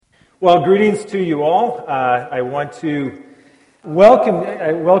Well, greetings to you all. I want to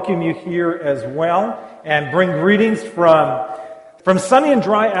welcome you here as well, and bring greetings from sunny and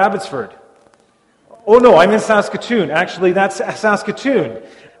dry Abbotsford. Oh no, I'm in Saskatoon. Actually, that's Saskatoon.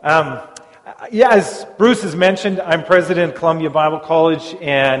 As Bruce has mentioned, I'm president of Columbia Bible College,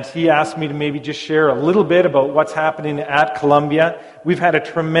 and he asked me to maybe just share a little bit about what's happening at Columbia. We've had a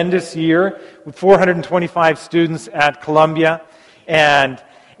tremendous year with 425 students at Columbia, and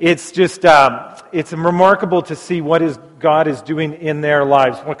it's just, it's remarkable to see what God is doing in their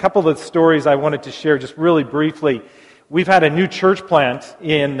lives. A couple of the stories I wanted to share just really briefly. We've had a new church plant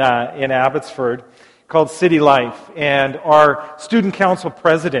in Abbotsford called City Life, and our student council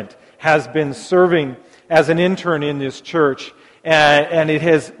president has been serving as an intern in this church, and it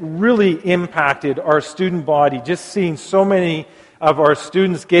has really impacted our student body, just seeing so many of our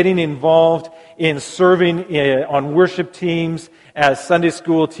students getting involved in serving on worship teams, as Sunday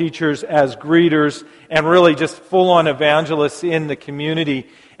school teachers, as greeters, and really just full-on evangelists in the community.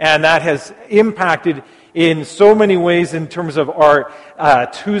 And that has impacted in so many ways in terms of our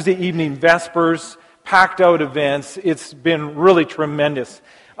Tuesday evening Vespers, packed-out events. It's been really tremendous.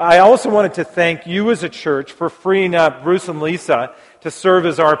 I also wanted to thank you as a church for freeing up Bruce and Lisa to serve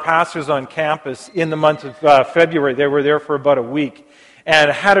as our pastors on campus in the month of February. They were there for about a week and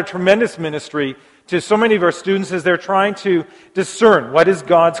had a tremendous ministry to so many of our students as they're trying to discern what is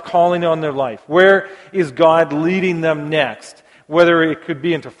God's calling on their life. Where is God leading them next? Whether it could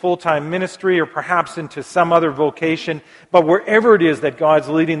be into full-time ministry or perhaps into some other vocation, but wherever it is that God's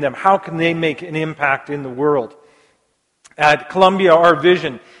leading them, how can they make an impact in the world? At Columbia, our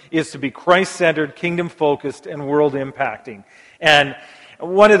vision is to be Christ-centered, kingdom-focused, and world-impacting. And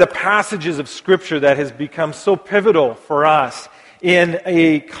one of the passages of Scripture that has become so pivotal for us in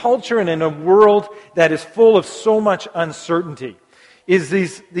a culture and in a world that is full of so much uncertainty is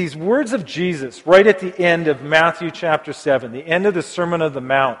these words of Jesus right at the end of Matthew chapter 7, the end of the Sermon on the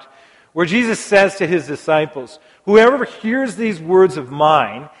Mount, where Jesus says to his disciples, "Whoever hears these words of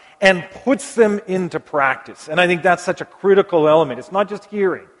mine and puts them into practice." And I think that's such a critical element. It's not just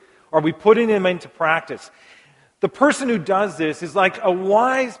hearing. Are we putting them into practice? The person who does this is like a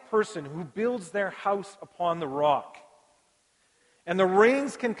wise person who builds their house upon the rock. And the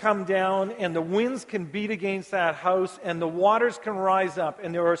rains can come down, and the winds can beat against that house, and the waters can rise up,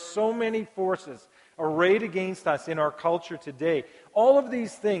 and there are so many forces arrayed against us in our culture today. All of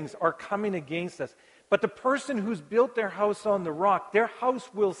these things are coming against us. But the person who's built their house on the rock, their house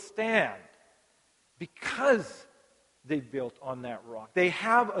will stand because they built on that rock. They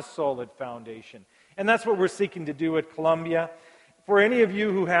have a solid foundation. And that's what we're seeking to do at Columbia. For any of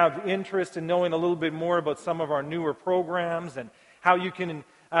you who have interest in knowing a little bit more about some of our newer programs and how you can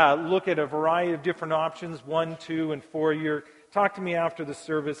look at a variety of different options, 1, 2, and 4 year, talk to me after the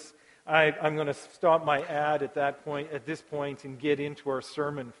service. I'm going to stop my ad at this point, and get into our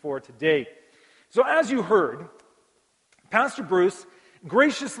sermon for today. So as you heard, Pastor Bruce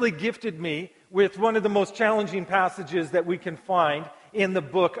graciously gifted me with one of the most challenging passages that we can find in the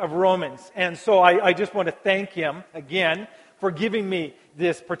book of Romans. And so I just want to thank him again for giving me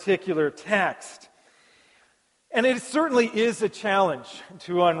this particular text. And it certainly is a challenge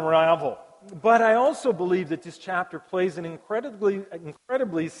to unravel. But I also believe that this chapter plays an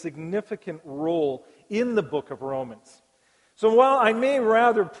incredibly significant role in the book of Romans. So while I may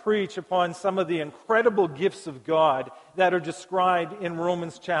rather preach upon some of the incredible gifts of God that are described in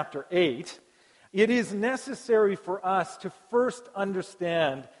Romans chapter 8, it is necessary for us to first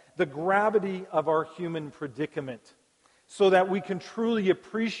understand the gravity of our human predicament so that we can truly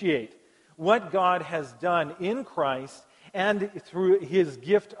appreciate what God has done in Christ and through his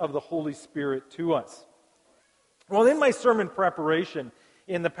gift of the Holy Spirit to us. Well, in my sermon preparation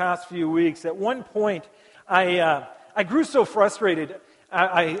in the past few weeks, at one point I grew so frustrated.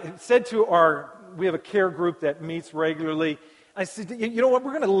 I said to we have a care group that meets regularly. I said, you know what,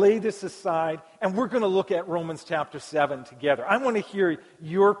 we're going to lay this aside and we're going to look at Romans chapter 7 together. I want to hear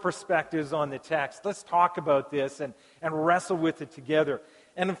your perspectives on the text. Let's talk about this and wrestle with it together.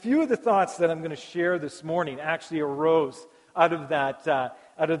 And a few of the thoughts that I'm going to share this morning actually arose out of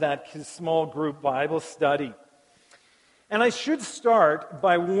that small group Bible study. And I should start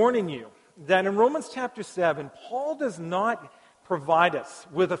by warning you that in Romans chapter 7, Paul does not provide us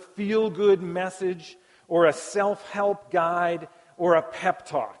with a feel-good message or a self-help guide or a pep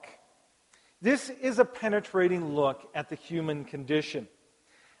talk. This is a penetrating look at the human condition.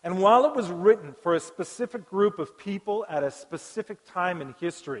 And while it was written for a specific group of people at a specific time in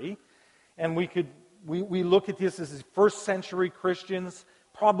history, and we look at this as first century Christians,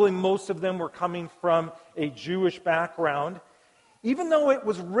 probably most of them were coming from a Jewish background, even though it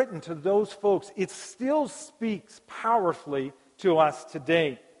was written to those folks, it still speaks powerfully to us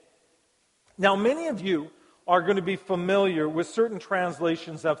today. Now, many of you are going to be familiar with certain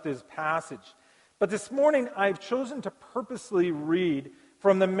translations of this passage. But this morning, I've chosen to purposely read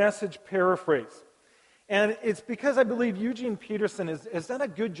from the Message paraphrase. And it's because I believe Eugene Peterson has done a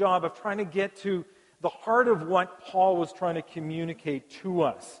good job of trying to get to the heart of what Paul was trying to communicate to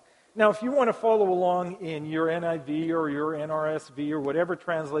us. Now, if you want to follow along in your NIV or your NRSV or whatever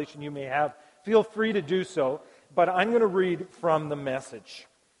translation you may have, feel free to do so. But I'm going to read from the Message.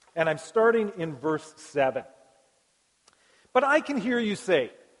 And I'm starting in verse 7. But I can hear you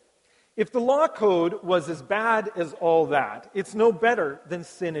say, if the law code was as bad as all that, it's no better than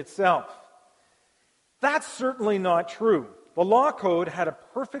sin itself. That's certainly not true. The law code had a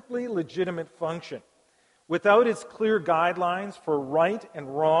perfectly legitimate function. Without its clear guidelines for right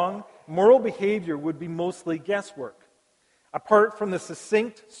and wrong, moral behavior would be mostly guesswork. Apart from the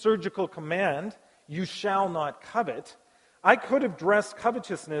succinct surgical command, you shall not covet, I could have dressed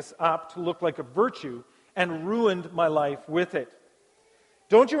covetousness up to look like a virtue and ruined my life with it.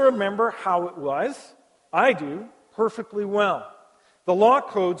 Don't you remember how it was? I do, perfectly well. The law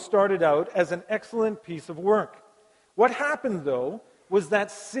code started out as an excellent piece of work. What happened, though, was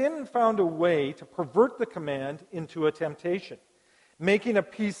that sin found a way to pervert the command into a temptation, making a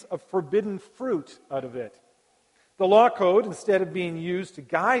piece of forbidden fruit out of it. The law code, instead of being used to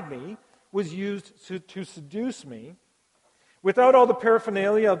guide me, was used to seduce me. Without all the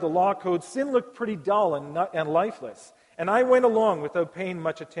paraphernalia of the law code, sin looked pretty dull and lifeless, and I went along without paying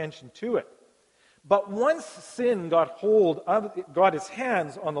much attention to it. But once sin got its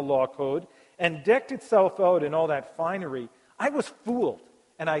hands on the law code and decked itself out in all that finery, I was fooled,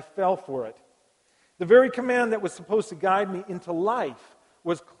 and I fell for it. The very command that was supposed to guide me into life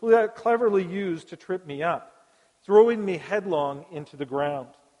was cleverly used to trip me up, throwing me headlong into the ground.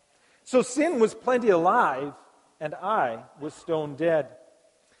 So sin was plenty alive, and I was stone dead.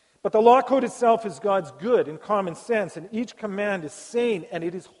 But the law code itself is God's good and common sense, and each command is sane, and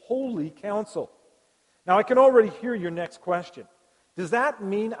it is holy counsel. Now, I can already hear your next question. Does that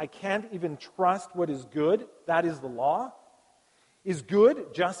mean I can't even trust what is good? That is the law? Is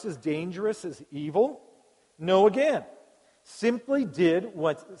good just as dangerous as evil? No, again. Sin simply did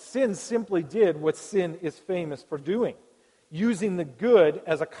what sin is famous for doing, using the good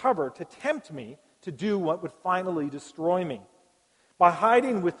as a cover to tempt me to do what would finally destroy me. By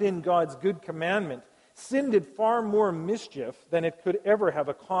hiding within God's good commandment, sin did far more mischief than it could ever have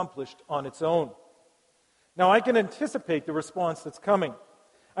accomplished on its own. Now, I can anticipate the response that's coming.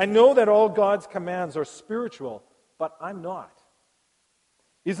 I know that all God's commands are spiritual, but I'm not.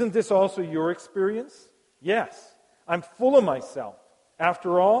 Isn't this also your experience? Yes, I'm full of myself.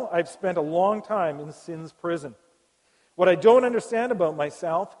 After all, I've spent a long time in sin's prison. What I don't understand about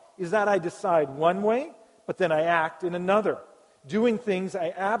myself is that I decide one way, but then I act in another, doing things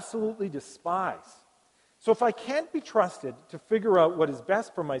I absolutely despise. So if I can't be trusted to figure out what is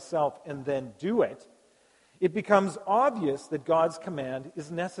best for myself and then do it, it becomes obvious that God's command is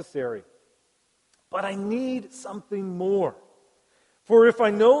necessary. But I need something more. For if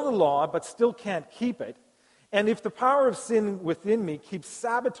I know the law but still can't keep it, and if the power of sin within me keeps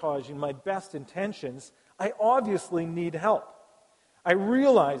sabotaging my best intentions, I obviously need help. I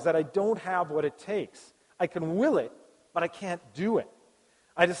realize that I don't have what it takes. I can will it, but I can't do it.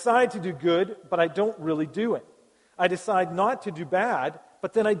 I decide to do good, but I don't really do it. I decide not to do bad,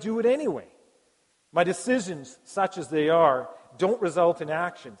 but then I do it anyway. My decisions, such as they are, don't result in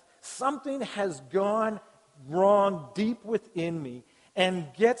actions. Something has gone wrong deep within me and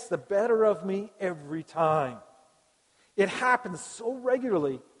gets the better of me every time. It happens so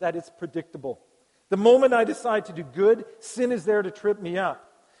regularly that it's predictable. The moment I decide to do good, sin is there to trip me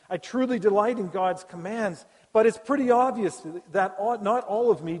up. I truly delight in God's commands, but it's pretty obvious that not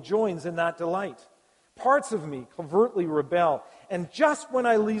all of me joins in that delight. Parts of me covertly rebel, and just when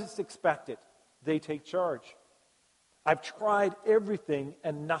I least expect it, they take charge. I've tried everything,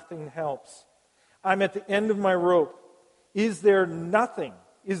 and nothing helps. I'm at the end of my rope. Is there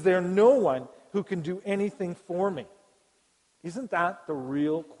no one who can do anything for me? Isn't that the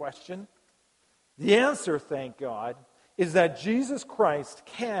real question? The answer, thank God, is that Jesus Christ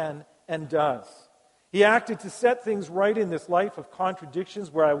can and does. He acted to set things right in this life of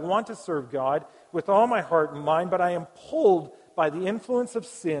contradictions where I want to serve God with all my heart and mind, but I am pulled by the influence of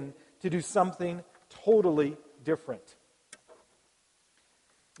sin to do something totally different.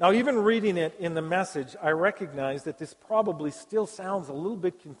 Now, even reading it in the Message, I recognize that this probably still sounds a little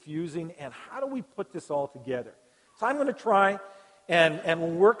bit confusing, and how do we put this all together? So I'm going to try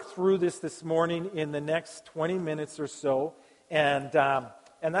and work through this morning in the next 20 minutes or so,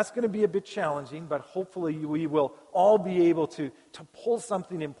 And that's going to be a bit challenging, but hopefully we will all be able to pull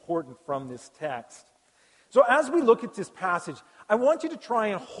something important from this text. So as we look at this passage, I want you to try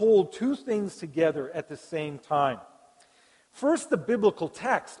and hold two things together at the same time. First, the biblical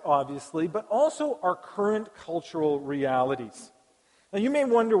text, obviously, but also our current cultural realities. Now, you may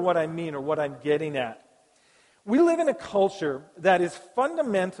wonder what I mean or what I'm getting at. We live in a culture that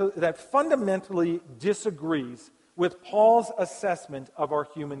fundamentally disagrees with Paul's assessment of our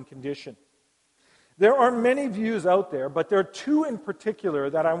human condition. There are many views out there, but there are two in particular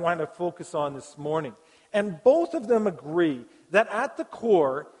that I want to focus on this morning. And both of them agree that at the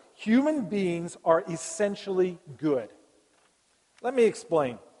core, human beings are essentially good. Let me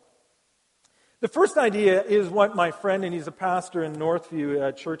explain. The first idea is what my friend, and he's a pastor in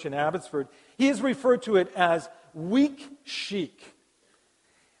Northview Church in Abbotsford, he has referred to it as weak chic.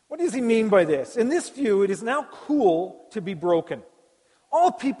 What does he mean by this? In this view, it is now cool to be broken.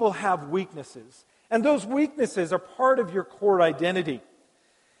 All people have weaknesses, and those weaknesses are part of your core identity.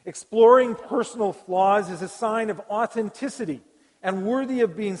 Exploring personal flaws is a sign of authenticity and worthy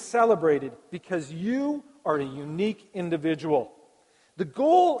of being celebrated because you are a unique individual. The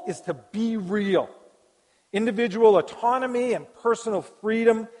goal is to be real. Individual autonomy and personal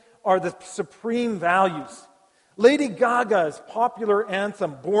freedom are the supreme values. Lady Gaga's popular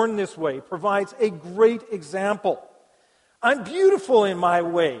anthem, Born This Way, provides a great example. I'm beautiful in my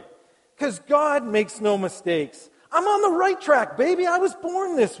way because God makes no mistakes. I'm on the right track, baby. I was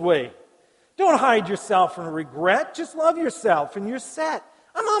born this way. Don't hide yourself from regret. Just love yourself and you're set.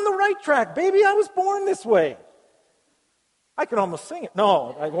 I'm on the right track, baby. I was born this way. I can almost sing it.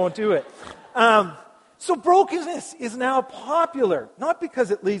 No, I won't do it. So brokenness is now popular, not because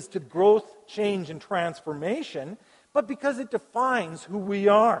it leads to growth, change, and transformation, but because it defines who we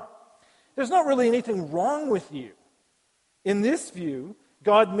are. There's not really anything wrong with you. In this view,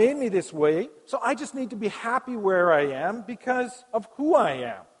 God made me this way, so I just need to be happy where I am because of who I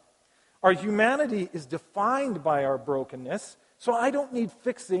am. Our humanity is defined by our brokenness, so I don't need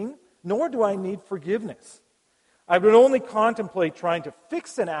fixing, nor do I need forgiveness. I would only contemplate trying to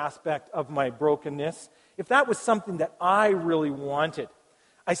fix an aspect of my brokenness if that was something that I really wanted.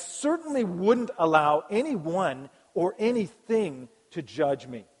 I certainly wouldn't allow anyone or anything to judge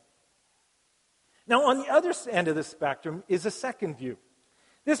me. Now, on the other end of the spectrum is a second view.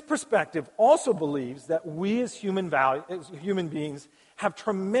 This perspective also believes that we as human beings have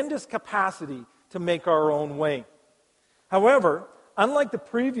tremendous capacity to make our own way. However, unlike the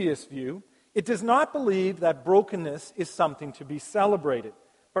previous view, it does not believe that brokenness is something to be celebrated,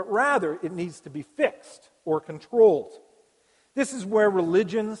 but rather it needs to be fixed or controlled. This is where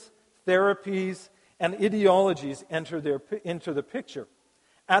religions, therapies, and ideologies enter the picture.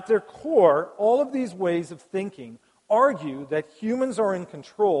 At their core, all of these ways of thinking argue that humans are in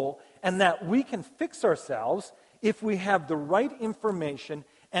control and that we can fix ourselves if we have the right information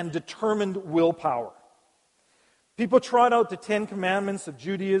and determined willpower. People trot out the 10 Commandments of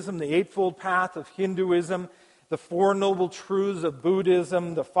Judaism, the Eightfold Path of Hinduism, the Four Noble Truths of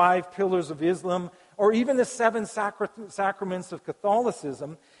Buddhism, the 5 Pillars of Islam, or even the 7 Sacraments of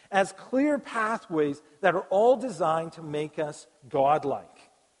Catholicism as clear pathways that are all designed to make us godlike.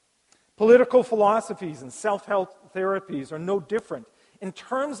 Political philosophies and self-help therapies are no different in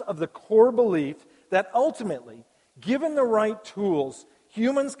terms of the core belief that ultimately, given the right tools,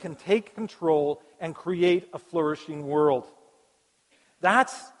 humans can take control and create a flourishing world.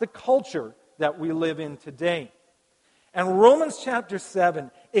 That's the culture that we live in today. And Romans chapter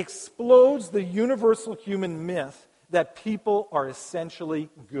 7 explodes the universal human myth that people are essentially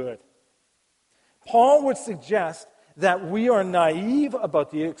good. Paul would suggest that we are naive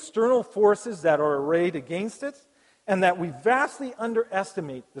about the external forces that are arrayed against it, and that we vastly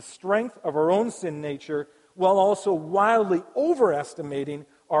underestimate the strength of our own sin nature while also wildly overestimating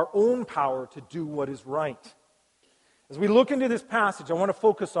our own power to do what is right. As we look into this passage, I want to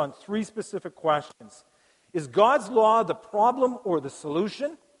focus on 3 specific questions. Is God's law the problem or the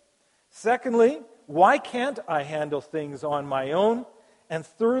solution? Secondly, why can't I handle things on my own? And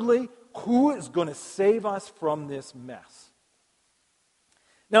thirdly, who is going to save us from this mess?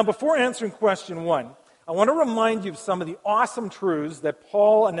 Now, before answering question 1, I want to remind you of some of the awesome truths that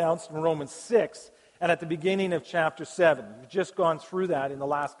Paul announced in Romans 6 and at the beginning of chapter 7. We've just gone through that in the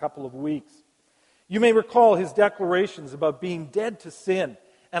last couple of weeks. You may recall his declarations about being dead to sin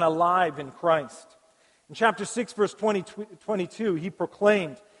and alive in Christ. In chapter 6, verse 22, he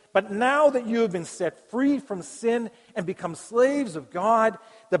proclaimed, "But now that you have been set free from sin and become slaves of God,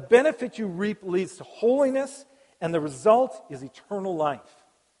 the benefit you reap leads to holiness, and the result is eternal life."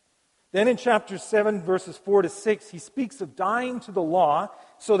 Then in chapter 7, verses 4 to 6, he speaks of dying to the law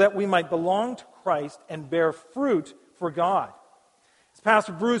so that we might belong to Christ and bear fruit for God. As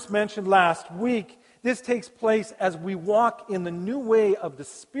Pastor Bruce mentioned last week, this takes place as we walk in the new way of the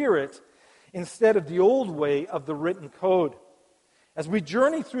Spirit instead of the old way of the written code. As we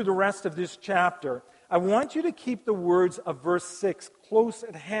journey through the rest of this chapter, I want you to keep the words of verse 6 close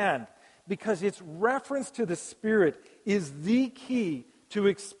at hand, because its reference to the Spirit is the key to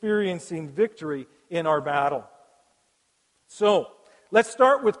experiencing victory in our battle. So, let's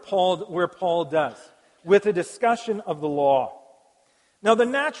start with Paul, where Paul does, with a discussion of the law. Now, the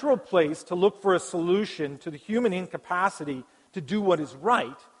natural place to look for a solution to the human incapacity to do what is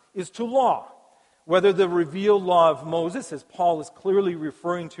right is to law. Whether the revealed law of Moses, as Paul is clearly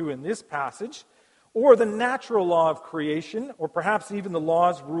referring to in this passage, or the natural law of creation, or perhaps even the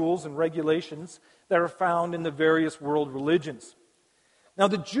laws, rules, and regulations that are found in the various world religions. Now,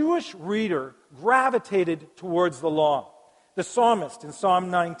 the Jewish reader gravitated towards the law. The psalmist in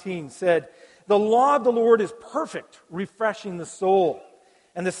Psalm 19 said, "The law of the Lord is perfect, refreshing the soul.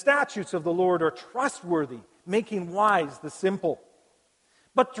 And the statutes of the Lord are trustworthy, making wise the simple."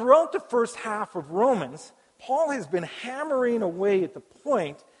 But throughout the first half of Romans, Paul has been hammering away at the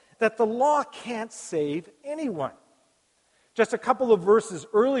point that the law can't save anyone. Just a couple of verses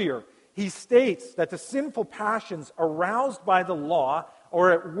earlier, he states that the sinful passions aroused by the law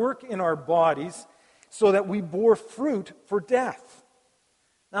are at work in our bodies so that we bore fruit for death.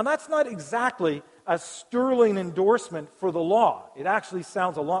 Now, that's not exactly a sterling endorsement for the law. It actually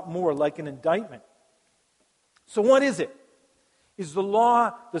sounds a lot more like an indictment. So what is it? Is the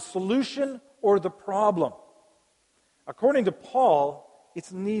law the solution or the problem? According to Paul,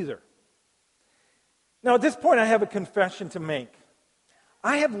 it's neither. Now, at this point, I have a confession to make.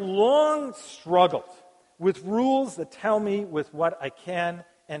 I have long struggled with rules that tell me with what I can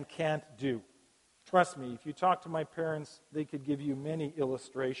and can't do. Trust me, if you talk to my parents, they could give you many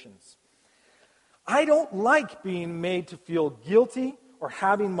illustrations. I don't like being made to feel guilty or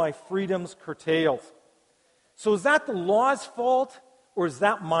having my freedoms curtailed. So is that the law's fault, or is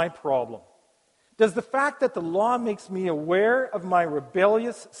that my problem? Does the fact that the law makes me aware of my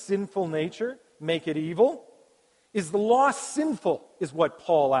rebellious, sinful nature make it evil? Is the law sinful, is what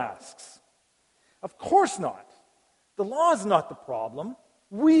Paul asks. Of course not. The law is not the problem.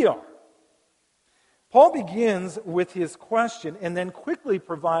 We are. Paul begins with his question and then quickly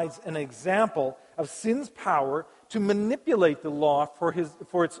provides an example of sin's power to manipulate the law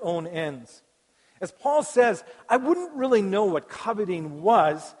for its own ends. As Paul says, I wouldn't really know what coveting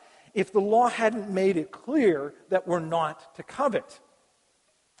was if the law hadn't made it clear that we're not to covet.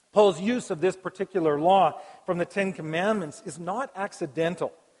 Paul's use of this particular law from the Ten Commandments is not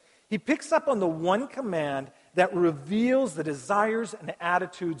accidental. He picks up on the one command that reveals the desires and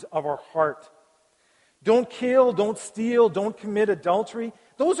attitudes of our heart. Don't kill, don't steal, don't commit adultery.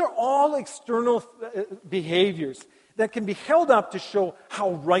 Those are all external behaviors that can be held up to show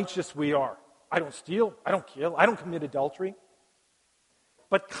how righteous we are. I don't steal, I don't kill, I don't commit adultery.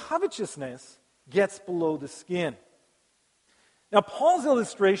 But covetousness gets below the skin. Now, Paul's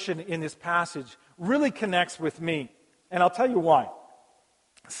illustration in this passage really connects with me, and I'll tell you why.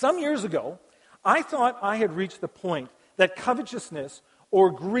 Some years ago, I thought I had reached the point that covetousness or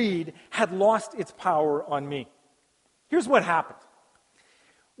greed had lost its power on me. Here's what happened.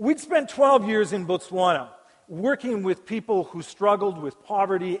 We'd spent 12 years in Botswana working with people who struggled with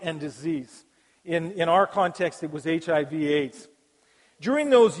poverty and disease. In our context, it was HIV/AIDS.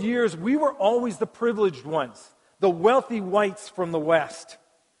 During those years, we were always the privileged ones, the wealthy whites from the West.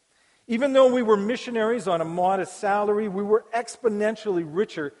 Even though we were missionaries on a modest salary, we were exponentially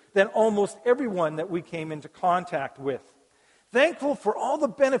richer than almost everyone that we came into contact with. Thankful for all the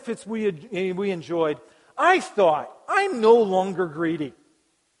benefits we enjoyed, I thought, I'm no longer greedy.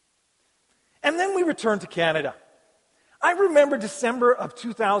 And then we returned to Canada. I remember December of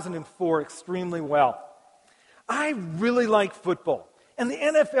 2004 extremely well. I really like football, and the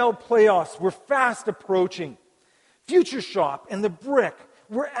NFL playoffs were fast approaching. Future Shop and The Brick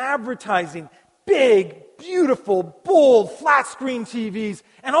were advertising big, beautiful, bold, flat-screen TVs,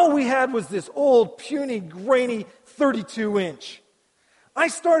 and all we had was this old, puny, grainy 32-inch. I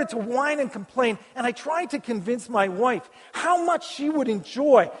started to whine and complain, and I tried to convince my wife how much she would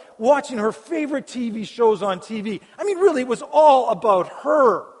enjoy watching her favorite TV shows on TV. I mean, really, it was all about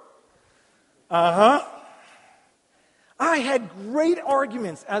her. I had great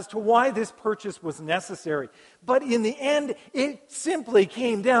arguments as to why this purchase was necessary, but in the end, it simply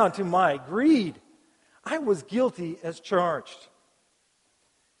came down to my greed. I was guilty as charged.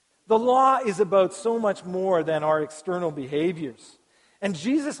 The law is about so much more than our external behaviors. And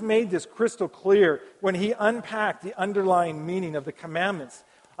Jesus made this crystal clear when he unpacked the underlying meaning of the commandments,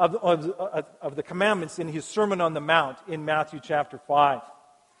 of the commandments in his Sermon on the Mount in Matthew chapter 5.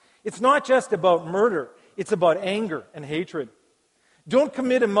 It's not just about murder, it's about anger and hatred. Don't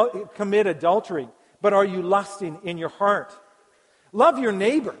commit adultery, but are you lusting in your heart? Love your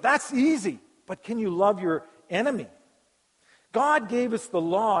neighbor, that's easy, but can you love your enemy? God gave us the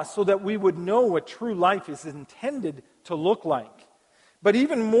law so that we would know what true life is intended to look like. But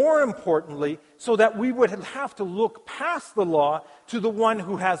even more importantly, so that we would have to look past the law to the one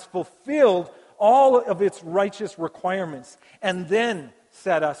who has fulfilled all of its righteous requirements and then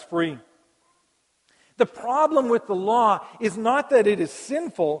set us free. The problem with the law is not that it is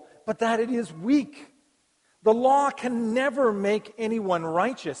sinful, but that it is weak. The law can never make anyone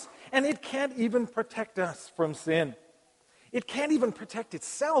righteous, and it can't even protect us from sin. It can't even protect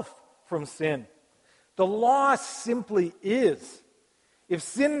itself from sin. The law simply is. If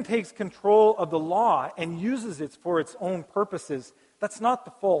sin takes control of the law and uses it for its own purposes, that's not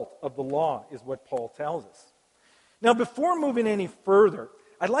the fault of the law, is what Paul tells us. Now, before moving any further,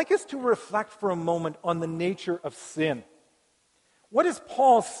 I'd like us to reflect for a moment on the nature of sin. What is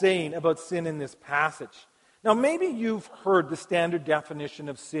Paul saying about sin in this passage? Now, maybe you've heard the standard definition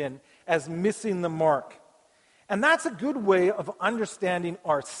of sin as missing the mark. And that's a good way of understanding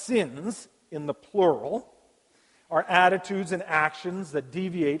our sins, in the plural, our attitudes and actions that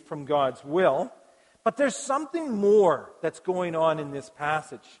deviate from God's will. But there's something more that's going on in this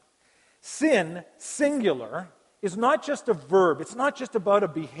passage. Sin, singular, is not just a verb. It's not just about a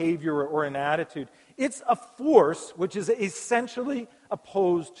behavior or an attitude. It's a force which is essentially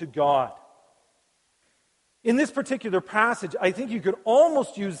opposed to God. In this particular passage, I think you could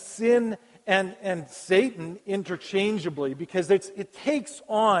almost use sin and Satan interchangeably because it takes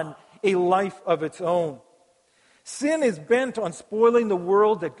on a life of its own. Sin is bent on spoiling the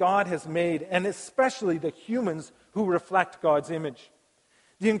world that God has made, and especially the humans who reflect God's image.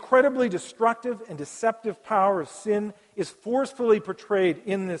 The incredibly destructive and deceptive power of sin is forcefully portrayed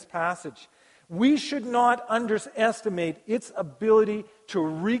in this passage. We should not underestimate its ability to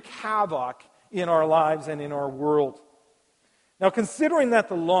wreak havoc in our lives and in our world. Now, considering that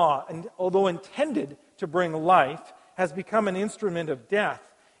the law, although intended to bring life, has become an instrument of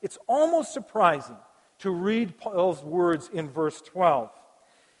death, it's almost surprising to read Paul's words in verse 12.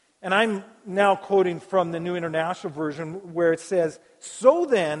 And I'm now quoting from the New International Version where it says, "So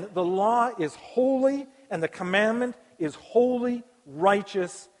then, the law is holy, and the commandment is holy,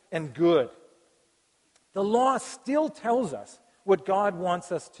 righteous, and good." The law still tells us what God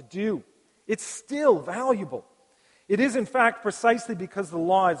wants us to do. It's still valuable. It is, in fact, precisely because the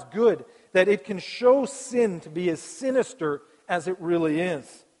law is good that it can show sin to be as sinister as it really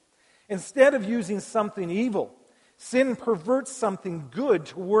is. Instead of using something evil, sin perverts something good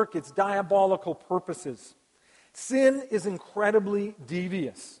to work its diabolical purposes. Sin is incredibly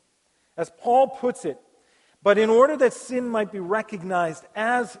devious. As Paul puts it, but in order that sin might be recognized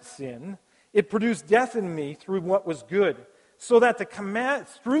as sin, it produced death in me through what was good, so that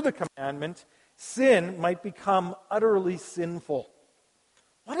through the commandment, sin might become utterly sinful.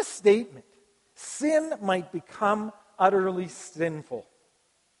 What a statement. Sin might become utterly sinful.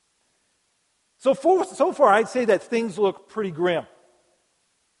 So far, I'd say that things look pretty grim.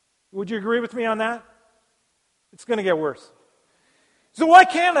 Would you agree with me on that? It's going to get worse. So why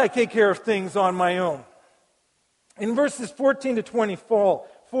can't I take care of things on my own? In verses 14 to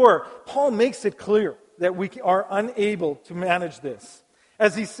 24, Paul makes it clear that we are unable to manage this.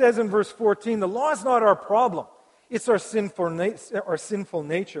 As he says in verse 14, the law is not our problem. It's our sinful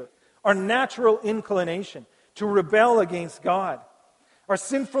nature, our natural inclination to rebel against God. Our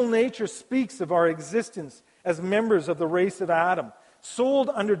sinful nature speaks of our existence as members of the race of Adam, sold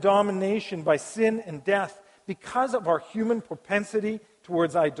under domination by sin and death because of our human propensity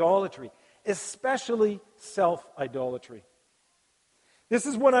towards idolatry, especially self-idolatry. This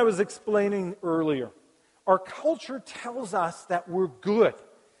is what I was explaining earlier. Our culture tells us that we're good.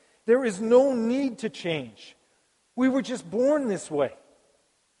 There is no need to change. We were just born this way.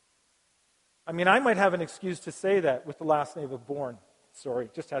 I mean, I might have an excuse to say that with the last name of Bourne. Sorry,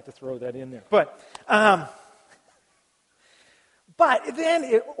 just had to throw that in there. But then,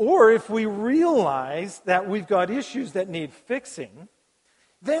 if we realize that we've got issues that need fixing,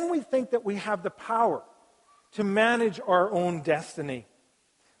 then we think that we have the power to manage our own destiny.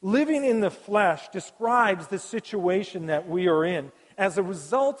 Living in the flesh describes the situation that we are in as a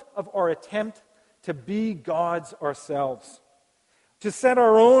result of our attempt to be gods ourselves, to set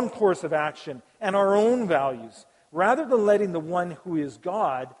our own course of action and our own values, rather than letting the one who is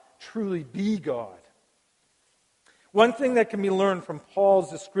God truly be God. One thing that can be learned from Paul's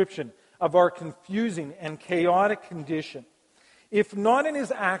description of our confusing and chaotic condition, if not in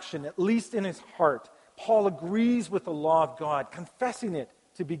his action, at least in his heart, Paul agrees with the law of God, confessing it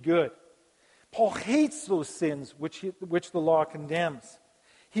to be good. Paul hates those sins which the law condemns.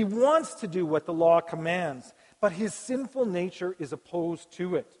 He wants to do what the law commands, but his sinful nature is opposed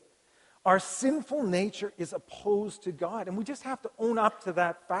to it. Our sinful nature is opposed to God, and we just have to own up to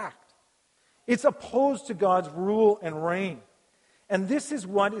that fact. It's opposed to God's rule and reign. And this is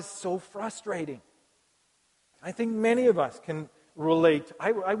what is so frustrating. I think many of us can relate.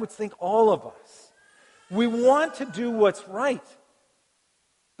 I would think all of us. We want to do what's right,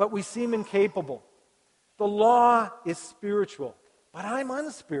 but we seem incapable. The law is spiritual, but I'm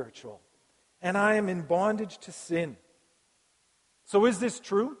unspiritual, and I am in bondage to sin. So is this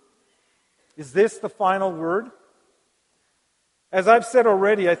true? Is this the final word? As I've said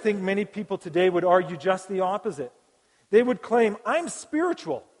already, I think many people today would argue just the opposite. They would claim, I'm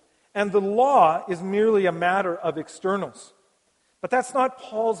spiritual, and the law is merely a matter of externals. But that's not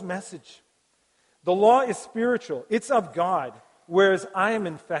Paul's message. The law is spiritual. It's of God, whereas I am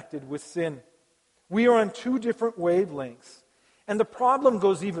infected with sin. We are on two different wavelengths. And the problem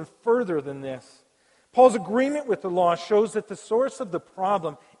goes even further than this. Paul's agreement with the law shows that the source of the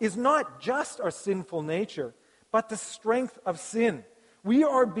problem is not just our sinful nature, but the strength of sin. We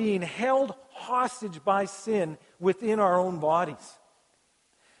are being held hostage by sin within our own bodies.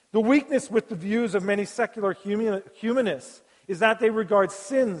 The weakness with the views of many secular humanists is that they regard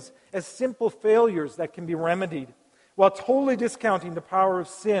sins as simple failures that can be remedied, while totally discounting the power of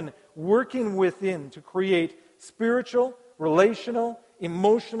sin working within to create spiritual, relational,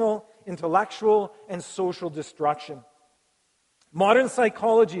 emotional, intellectual, and social destruction. Modern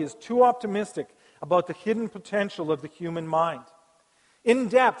psychology is too optimistic about the hidden potential of the human mind.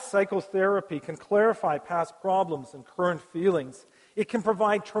 In-depth psychotherapy can clarify past problems and current feelings. It can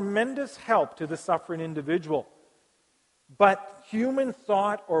provide tremendous help to the suffering individual. But human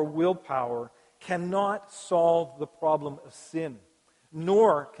thought or willpower cannot solve the problem of sin,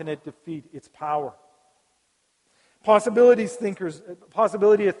 nor can it defeat its power. Possibility of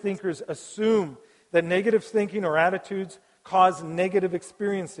thinkers assume that negative thinking or attitudes cause negative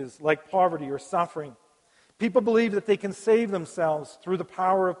experiences like poverty or suffering. People believe that they can save themselves through the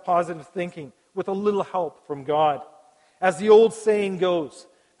power of positive thinking with a little help from God. As the old saying goes,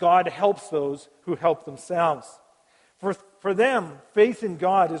 God helps those who help themselves. For them, faith in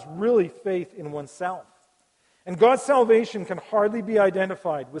God is really faith in oneself. And God's salvation can hardly be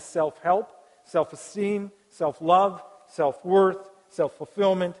identified with self-help, self-esteem, self-love, self-worth,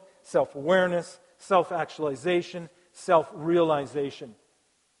 self-fulfillment, self-awareness, self-actualization, self-realization.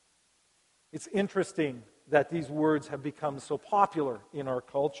 It's interesting that these words have become so popular in our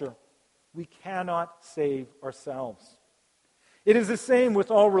culture. We cannot save ourselves. It is the same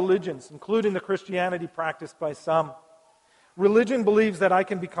with all religions, including the Christianity practiced by some. Religion believes that I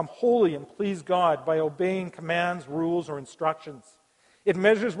can become holy and please God by obeying commands, rules, or instructions. It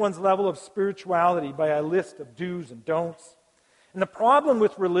measures one's level of spirituality by a list of do's and don'ts. And the problem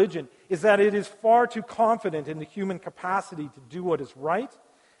with religion is that it is far too confident in the human capacity to do what is right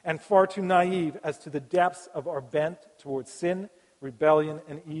and far too naive as to the depths of our bent towards sin, rebellion,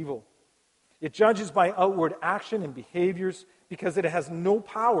 and evil. It judges by outward action and behaviors because it has no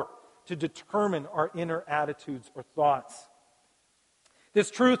power to determine our inner attitudes or thoughts.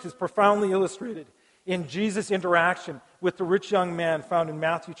 This truth is profoundly illustrated in Jesus' interaction with the rich young man found in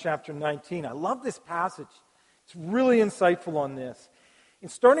Matthew chapter 19. I love this passage. It's really insightful on this. And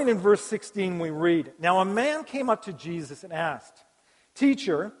starting in verse 16, we read, "Now a man came up to Jesus and asked,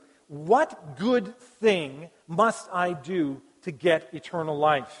 'Teacher, what good thing must I do to get eternal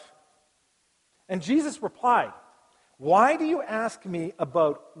life?' And Jesus replied, 'Why do you ask me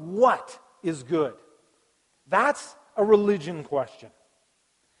about what is good?' That's a religion question.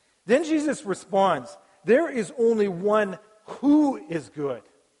 Then Jesus responds, 'There is only one who is good.'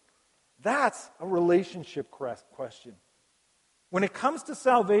 That's a relationship question. When it comes to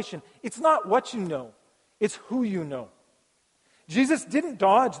salvation, it's not what you know, it's who you know. Jesus didn't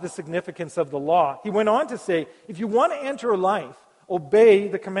dodge the significance of the law. He went on to say, if you want to enter life, obey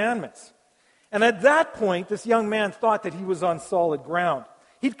the commandments. And at that point, this young man thought that he was on solid ground.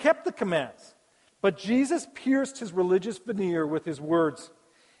 He'd kept the commands. But Jesus pierced his religious veneer with his words,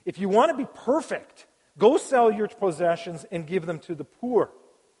 if you want to be perfect, go sell your possessions and give them to the poor.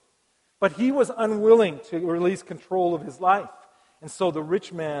 But he was unwilling to release control of his life. And so the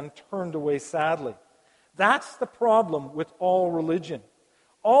rich man turned away sadly. That's the problem with all religion.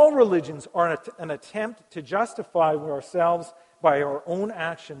 All religions are an attempt to justify ourselves by our own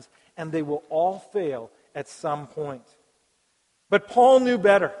actions, and they will all fail at some point. But Paul knew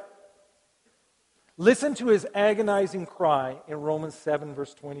better. Listen to his agonizing cry in Romans 7,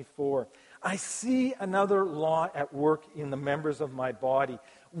 verse 24. I see another law at work in the members of my body,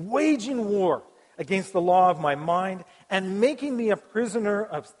 waging war against the law of my mind and making me a prisoner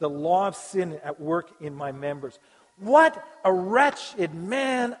of the law of sin at work in my members. What a wretched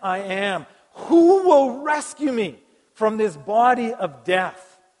man I am. Who will rescue me from this body of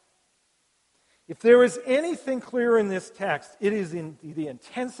death? If there is anything clear in this text, it is in the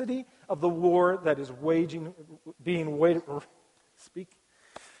intensity of the war that is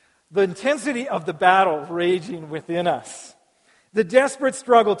the intensity of the battle raging within us. The desperate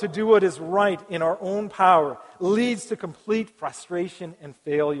struggle to do what is right in our own power leads to complete frustration and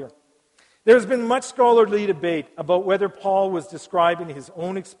failure. There's been much scholarly debate about whether Paul was describing his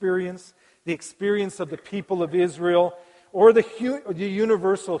own experience, the experience of the people of Israel, or the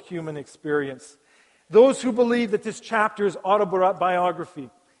universal human experience. Those who believe that this chapter is autobiography,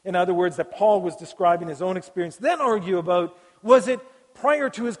 in other words, that Paul was describing his own experience, then argue about, was it prior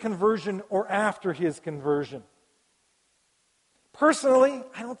to his conversion or after his conversion? Personally,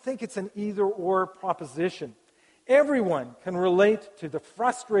 I don't think it's an either-or proposition. Everyone can relate to the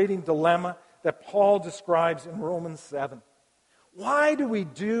frustrating dilemma that Paul describes in Romans 7. Why do we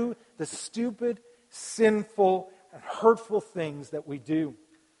do the stupid, sinful, and hurtful things that we do?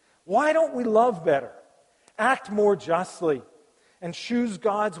 Why don't we love better, act more justly, and choose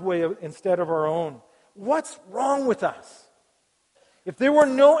God's way instead of our own? What's wrong with us? If there were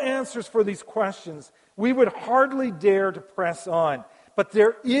no answers for these questions, we would hardly dare to press on. But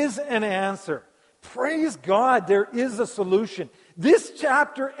there is an answer. Praise God, there is a solution. This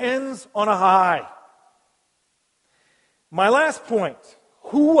chapter ends on a high. My last point,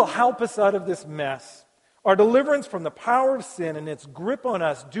 who will help us out of this mess? Our deliverance from the power of sin and its grip on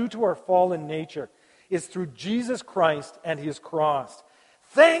us due to our fallen nature is through Jesus Christ and his cross.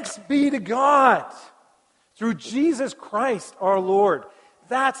 Thanks be to God through Jesus Christ our Lord.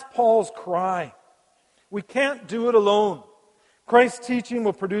 That's Paul's cry. We can't do it alone. Christ's teaching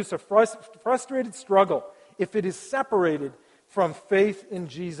will produce a frustrated struggle if it is separated from faith in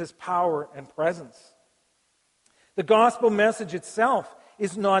Jesus' power and presence. The gospel message itself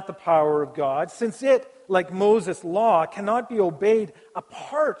is not the power of God, since it, like Moses' law, cannot be obeyed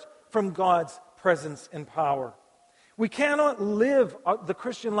apart from God's presence and power. We cannot live the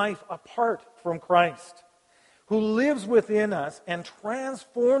Christian life apart from Christ, who lives within us and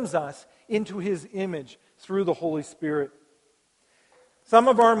transforms us into his image through the Holy Spirit. Some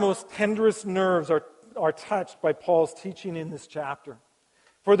of our most tenderest nerves are touched by Paul's teaching in this chapter.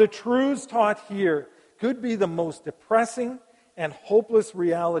 For the truths taught here could be the most depressing and hopeless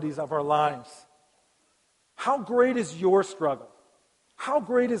realities of our lives. How great is your struggle? How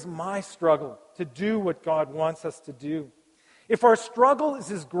great is my struggle to do what God wants us to do? If our struggle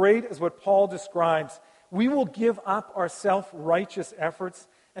is as great as what Paul describes, we will give up our self-righteous efforts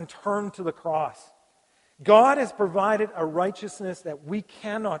and turn to the cross. God has provided a righteousness that we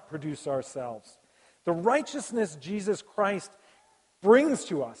cannot produce ourselves. The righteousness Jesus Christ brings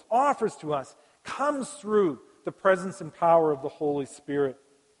to us, offers to us, comes through the presence and power of the Holy Spirit.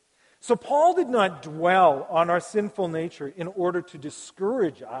 So Paul did not dwell on our sinful nature in order to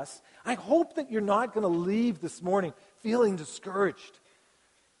discourage us. I hope that you're not going to leave this morning feeling discouraged.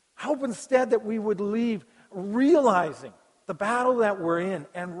 I hope instead that we would leave realizing the battle that we're in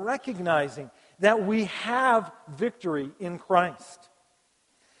and recognizing that we have victory in Christ.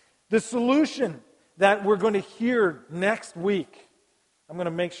 The solution that we're going to hear next week, I'm going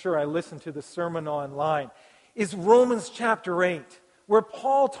to make sure I listen to the sermon online, is Romans chapter 8, where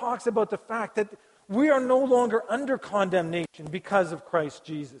Paul talks about the fact that we are no longer under condemnation because of Christ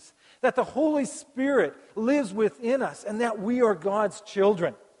Jesus, that the Holy Spirit lives within us, and that we are God's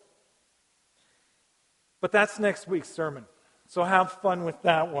children. But that's next week's sermon, so have fun with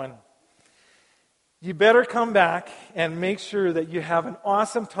that one. You better come back and make sure that you have an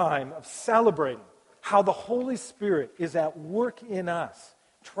awesome time of celebrating how the Holy Spirit is at work in us,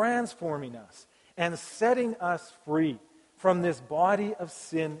 transforming us, and setting us free from this body of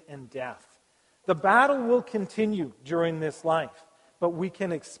sin and death. The battle will continue during this life, but we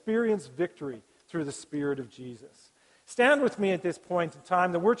can experience victory through the Spirit of Jesus. Stand with me at this point in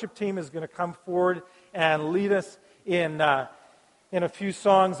time. The worship team is going to come forward and lead us in a few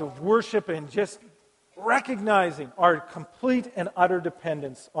songs of worship and just recognizing our complete and utter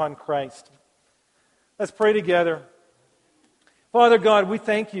dependence on Christ. Let's pray together. Father God, we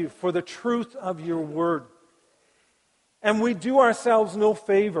thank you for the truth of your word. And we do ourselves no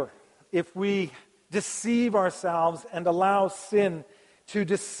favor if we deceive ourselves and allow sin to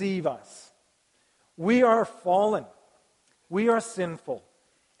deceive us. We are fallen. We are sinful.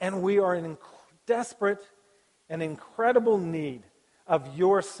 And we are in desperate and incredible need of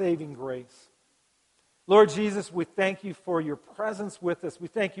your saving grace. Lord Jesus, we thank you for your presence with us. We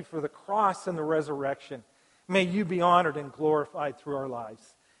thank you for the cross and the resurrection. May you be honored and glorified through our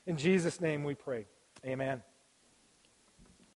lives. In Jesus' name we pray. Amen.